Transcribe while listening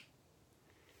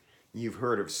You've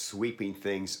heard of sweeping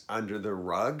things under the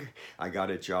rug. I got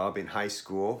a job in high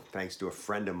school thanks to a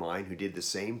friend of mine who did the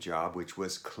same job, which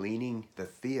was cleaning the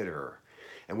theater.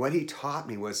 And what he taught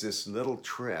me was this little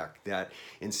trick that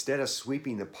instead of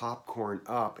sweeping the popcorn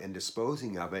up and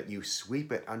disposing of it, you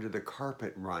sweep it under the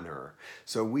carpet runner.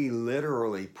 So we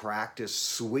literally practice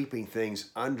sweeping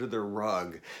things under the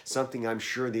rug, something I'm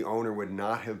sure the owner would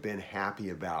not have been happy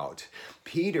about.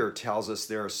 Peter tells us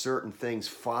there are certain things,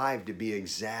 5 to be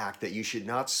exact, that you should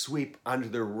not sweep under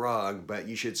the rug, but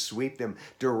you should sweep them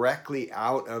directly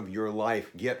out of your life.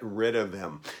 Get rid of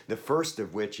them. The first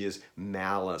of which is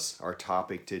malice, our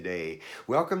topic today.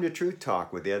 Welcome to Truth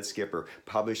Talk with Ed Skipper,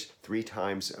 published 3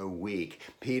 times a week.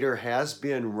 Peter has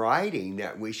been writing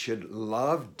that we should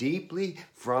love deeply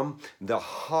from the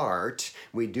heart.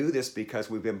 We do this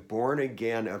because we've been born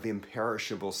again of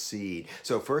imperishable seed.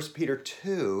 So 1 Peter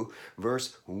 2,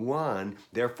 verse 1,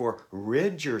 therefore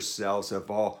rid yourselves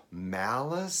of all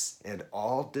malice and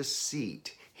all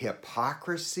deceit,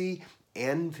 hypocrisy,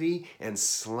 envy, and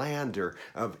slander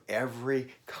of every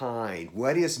kind.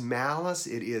 What is malice?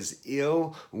 It is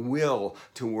ill will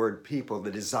toward people, the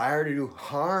desire to do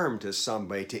harm to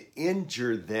somebody, to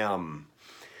injure them.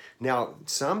 Now,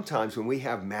 sometimes when we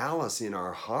have malice in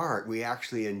our heart, we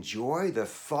actually enjoy the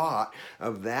thought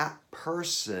of that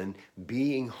person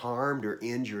being harmed or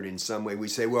injured in some way. We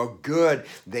say, well, good,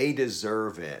 they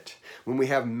deserve it. When we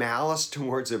have malice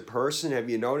towards a person, have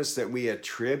you noticed that we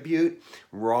attribute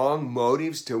wrong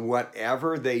motives to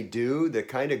whatever they do? The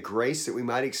kind of grace that we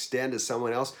might extend to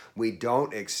someone else, we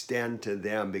don't extend to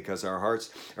them because our hearts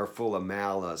are full of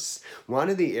malice. One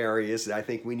of the areas that I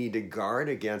think we need to guard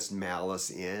against malice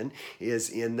in is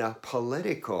in the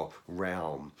political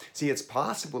realm. See, it's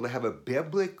possible to have a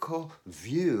biblical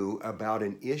view about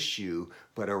an issue,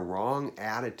 but a wrong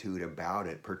attitude about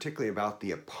it, particularly about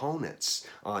the opponents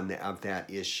of that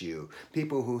issue.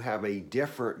 People who have a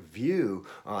different view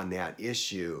on that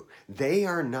issue. They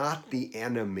are not the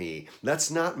enemy.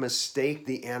 Let's not mistake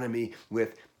the enemy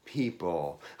with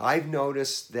people. I've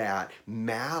noticed that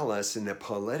malice in the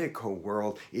political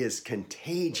world is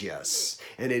contagious.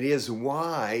 And it is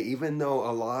why, even though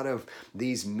a lot of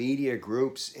these media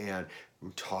groups and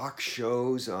talk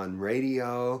shows on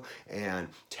radio and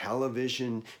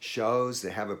television shows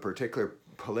that have a particular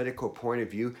political point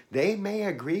of view, they may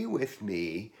agree with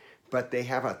me, but they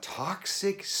have a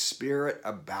toxic spirit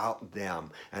about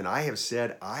them. And I have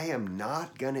said, I am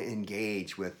not going to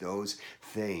engage with those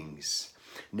things.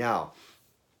 Now,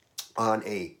 on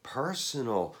a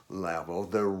personal level,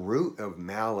 the root of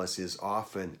malice is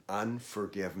often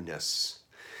unforgiveness.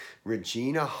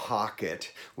 Regina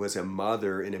Hockett was a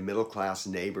mother in a middle-class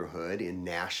neighborhood in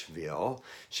Nashville.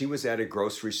 She was at a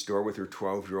grocery store with her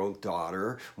 12-year-old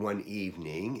daughter one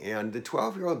evening, and the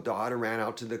 12-year-old daughter ran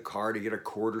out to the car to get a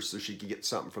quarter so she could get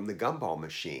something from the gumball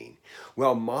machine.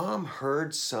 Well, Mom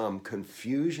heard some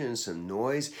confusion, some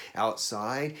noise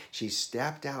outside. She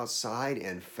stepped outside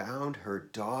and found her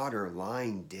daughter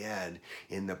lying dead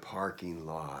in the parking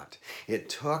lot. It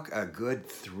took a good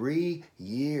 3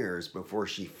 years before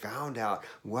she found out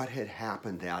what had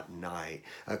happened that night.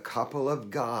 A couple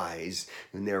of guys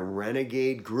in their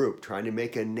renegade group trying to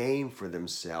make a name for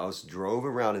themselves drove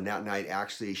around and that night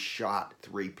actually shot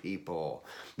 3 people.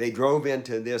 They drove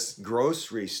into this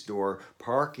grocery store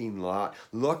parking lot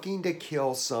looking to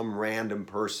kill some random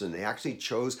person. They actually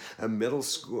chose a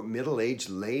middle-aged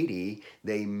lady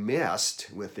they missed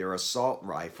with their assault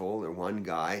rifle, or one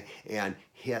guy, and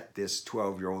hit this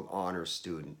 12-year-old honor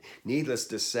student. Needless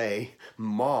to say,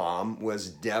 Mom was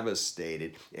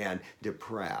devastated and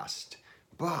depressed.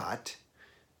 But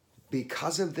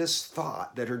because of this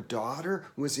thought that her daughter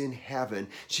was in heaven,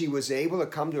 she was able to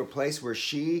come to a place where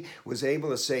she was able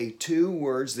to say 2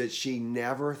 words that she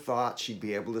never thought she'd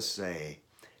be able to say: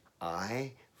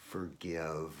 I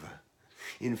forgive.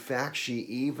 In fact, she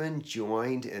even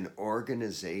joined an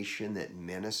organization that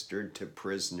ministered to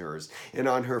prisoners. And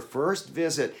on her first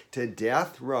visit to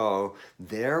death row,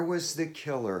 there was the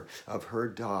killer of her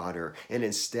daughter. And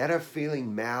instead of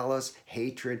feeling malice,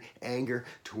 hatred, anger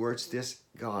towards this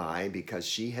guy because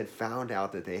she had found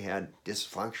out that they had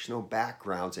dysfunctional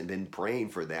backgrounds and been praying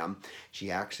for them,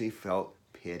 she actually felt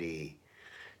pity.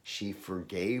 She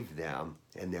forgave them,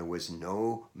 and there was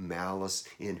no malice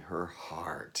in her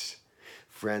heart.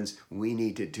 Friends, we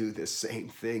need to do the same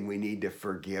thing. We need to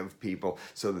forgive people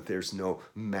so that there's no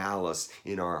malice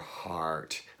in our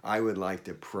heart. I would like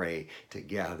to pray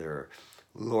together.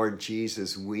 Lord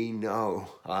Jesus,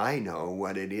 I know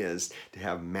what it is to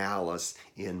have malice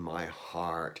in my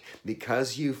heart.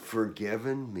 Because you've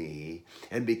forgiven me,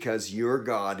 and because you're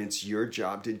God, it's your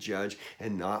job to judge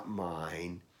and not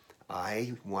mine,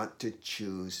 I want to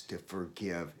choose to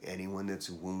forgive anyone that's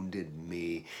wounded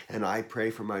me. And I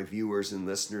pray for my viewers and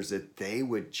listeners that they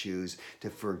would choose to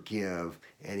forgive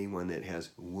anyone that has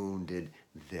wounded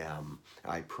them.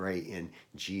 I pray in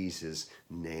Jesus'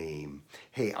 name.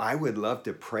 Hey, I would love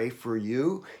to pray for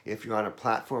you. If you're on a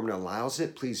platform that allows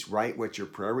it, please write what your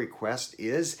prayer request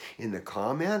is in the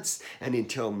comments. And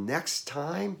until next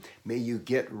time, may you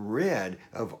get rid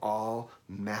of all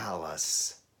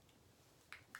malice.